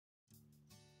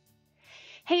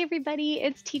Hey everybody,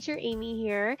 it's Teacher Amy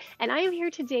here, and I am here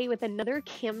today with another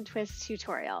CamTwist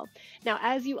tutorial. Now,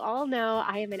 as you all know,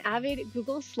 I am an avid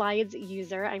Google Slides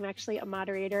user. I'm actually a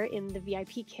moderator in the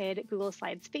VIPKID Google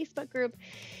Slides Facebook group,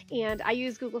 and I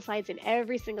use Google Slides in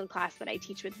every single class that I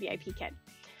teach with VIPKID.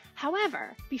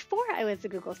 However, before I was a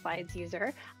Google Slides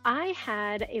user, I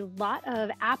had a lot of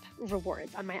app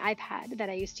rewards on my iPad that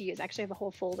I used to use. Actually, I have a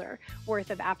whole folder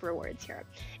worth of app rewards here.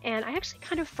 And I actually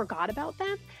kind of forgot about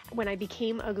them when I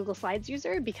became a Google Slides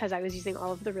user because I was using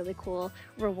all of the really cool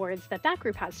rewards that that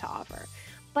group has to offer.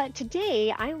 But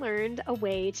today I learned a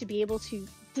way to be able to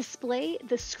display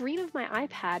the screen of my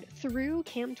iPad through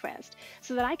CamTwist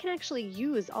so that I can actually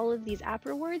use all of these app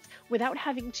rewards without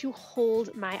having to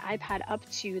hold my iPad up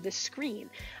to the screen.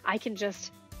 I can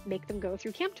just make them go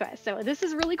through CamTwist. So this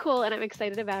is really cool and I'm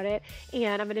excited about it,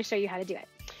 and I'm going to show you how to do it.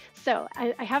 So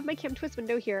I have my CamTwist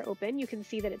window here open. You can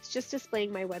see that it's just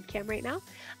displaying my webcam right now.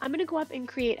 I'm going to go up and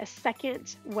create a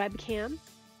second webcam,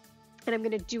 and I'm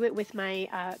going to do it with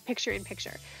my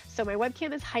picture-in-picture. So my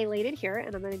webcam is highlighted here,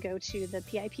 and I'm going to go to the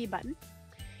PIP button.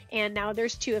 And now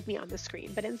there's two of me on the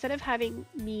screen. But instead of having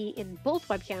me in both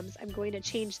webcams, I'm going to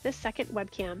change this second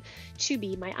webcam to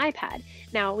be my iPad.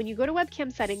 Now, when you go to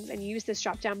Webcam Settings and use this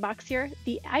drop-down box here,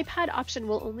 the iPad option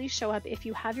will only show up if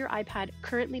you have your iPad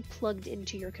currently plugged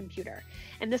into your computer.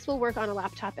 And this will work on a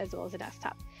laptop as well as a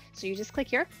desktop. So you just click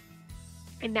here.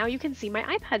 And now you can see my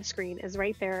iPad screen is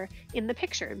right there in the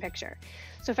picture-in-picture.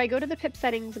 So if I go to the PIP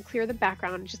settings and clear the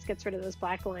background, it just gets rid of those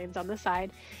black lines on the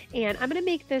side. And I'm going to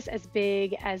make this as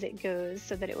big as it goes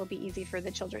so that it will be easy for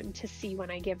the children to see when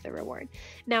I give the reward.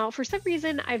 Now, for some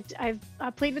reason, I've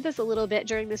played with this a little bit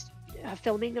during this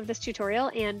filming of this tutorial,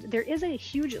 and there is a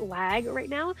huge lag right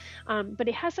now, but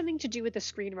it has something to do with the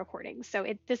screen recording. So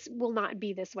this will not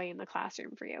be this way in the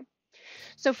classroom for you.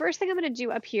 So first thing I'm going to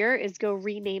do up here is go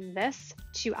rename this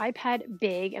to iPad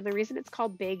Big, and the reason it's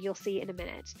called Big you'll see in a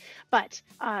minute. But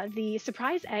the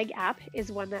Surprise Egg app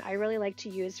is one that I really like to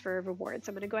use for rewards. So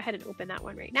I'm going to go ahead and open that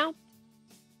one right now.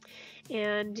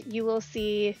 And you will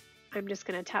see I'm just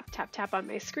going to tap, tap, tap on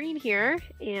my screen here,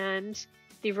 and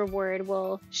the reward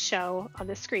will show on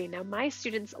the screen. Now, my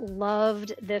students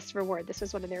loved this reward. This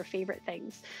was one of their favorite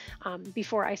things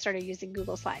before I started using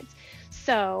Google Slides.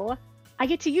 So I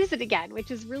get to use it again,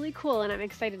 which is really cool, and I'm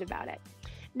excited about it.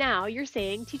 Now, you're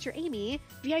saying, Teacher Amy,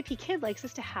 VIPKID likes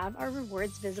us to have our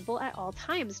rewards visible at all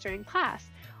times during class.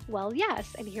 Well,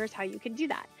 yes, and here's how you can do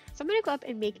that. So I'm going to go up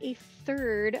and make a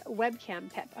third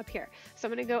webcam pip up here. So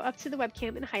I'm going to go up to the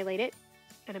webcam and highlight it,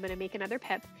 and I'm going to make another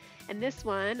pip. And this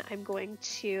one, I'm going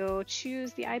to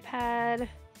choose the iPad,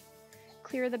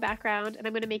 clear the background, and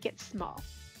I'm going to make it small.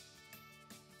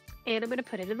 And I'm going to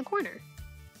put it in the corner.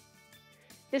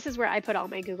 This is where I put all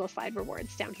my Google Slide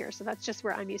rewards down here, so that's just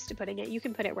where I'm used to putting it. You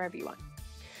can put it wherever you want.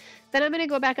 Then I'm going to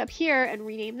go back up here and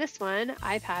rename this one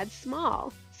iPad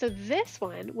Small. So this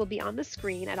one will be on the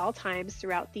screen at all times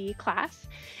throughout the class.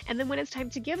 And then when it's time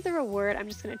to give the reward, I'm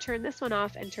just going to turn this one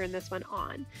off and turn this one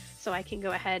on. So I can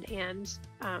go ahead and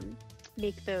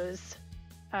make those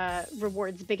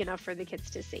rewards big enough for the kids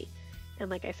to see. And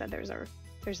like I said, there's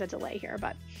a delay here,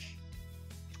 but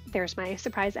there's my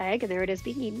surprise egg, and there it is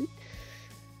being eaten.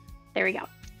 There we go.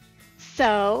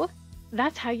 So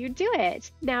that's how you do it.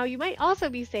 Now, you might also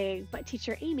be saying, but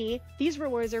Teacher Amy, these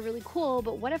rewards are really cool,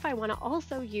 but what if I want to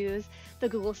also use the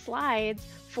Google Slides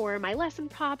for my lesson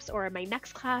props, or my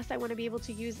next class I want to be able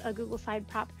to use a Google Slide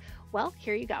prop? Well,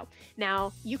 here you go.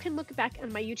 Now, you can look back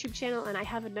on my YouTube channel, and I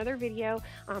have another video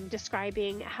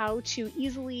describing how to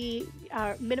easily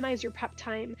minimize your prep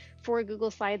time for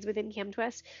Google Slides within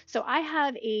CamTwist. So I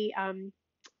have a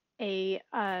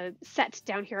set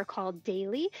down here called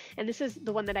Daily, and this is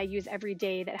the one that I use every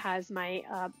day that has my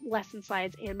lesson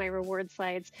slides and my reward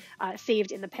slides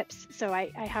saved in the pips, so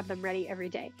I have them ready every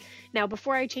day. Now,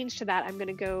 before I change to that, I'm going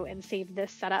to go and save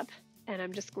this setup, and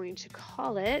I'm just going to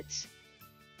call it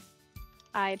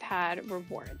iPad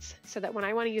Rewards, so that when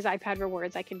I want to use iPad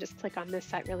Rewards, I can just click on this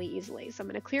set really easily. So I'm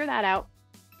going to clear that out,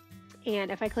 and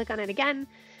if I click on it again,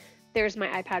 there's my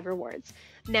iPad Rewards.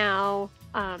 Now,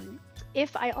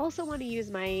 if I also want to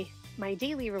use my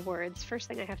daily rewards, first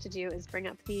thing I have to do is bring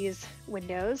up these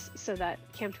windows so that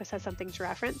CamTwist has something to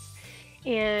reference.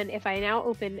 And if I now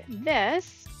open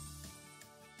this,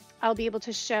 I'll be able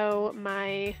to show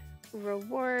my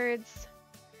rewards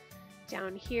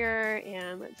down here.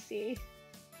 And let's see,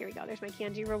 here we go, there's my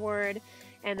candy reward.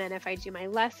 And then if I do my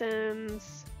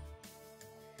lessons,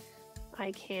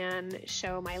 I can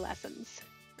show my lessons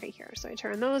right here. So I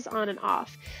turn those on and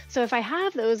off. So if I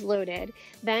have those loaded,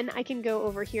 then I can go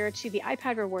over here to the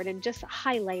iPad reward and just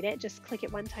highlight it, just click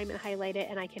it one time and highlight it,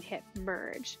 and I can hit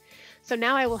merge. So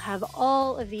now I will have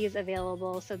all of these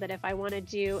available so that if I want to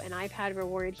do an iPad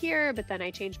reward here, but then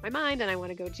I change my mind and I want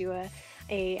to go do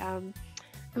a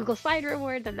Google Slide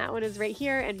reward, then that one is right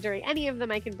here. And during any of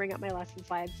them, I can bring up my lesson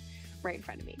slides right in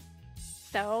front of me.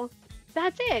 So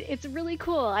that's it. It's really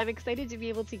cool. I'm excited to be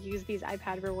able to use these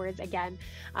iPad rewards again.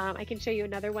 I can show you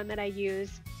another one that I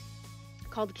use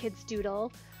called Kids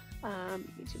Doodle. Let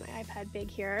me do my iPad big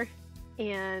here.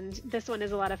 And this one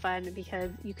is a lot of fun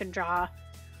because you can draw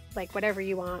like whatever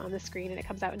you want on the screen and it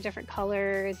comes out in different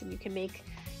colors, and you can make,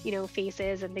 you know,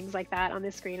 faces and things like that on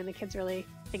the screen, and the kids really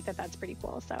think that that's pretty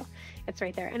cool. So it's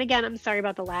right there. And again, I'm sorry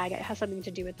about the lag. It has something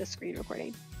to do with the screen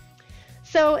recording.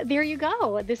 So there you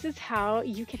go. This is how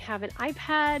you can have an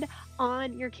iPad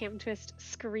on your CamTwist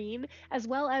screen, as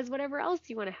well as whatever else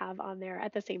you want to have on there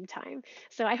at the same time.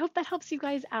 So I hope that helps you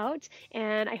guys out,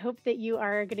 and I hope that you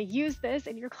are going to use this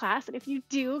in your class. And if you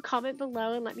do, comment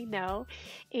below and let me know.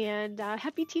 And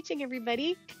happy teaching,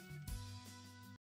 everybody.